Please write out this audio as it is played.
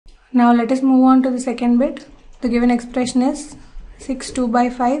Now let us move on to the second bit. The given expression is 6 2 by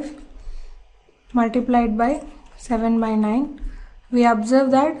 5 multiplied by 7 by 9. We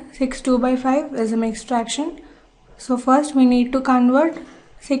observe that 6 2 by 5 is a mixed fraction. So first we need to convert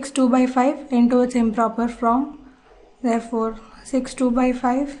 6 2 by 5 into its improper form. Therefore 6 2 by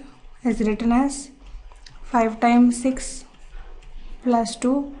 5 is written as 5 times 6 plus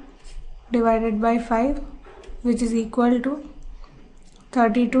 2 divided by 5, which is equal to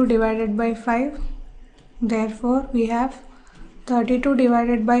 32 divided by 5. Therefore we have 32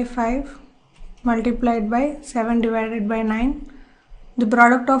 divided by 5 multiplied by 7 divided by 9. The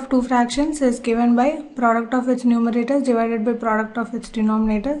product of two fractions is given by product of its numerators divided by product of its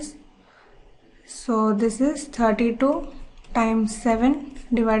denominators. So this is 32 times 7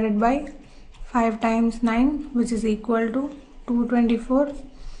 divided by 5 times 9, which is equal to 224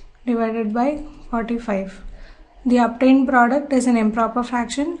 divided by 45. The obtained product is an improper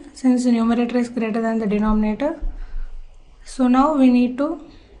fraction since the numerator is greater than the denominator. So now we need to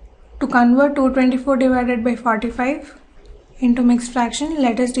convert 224 divided by 45 into mixed fraction.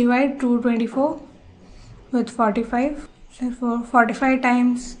 Let us divide 224 with 45. Therefore 45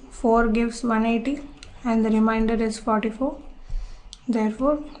 times 4 gives 180 and the remainder is 44.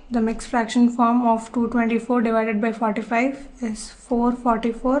 Therefore the mixed fraction form of 224 divided by 45 is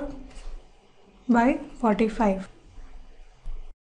 444 by 45.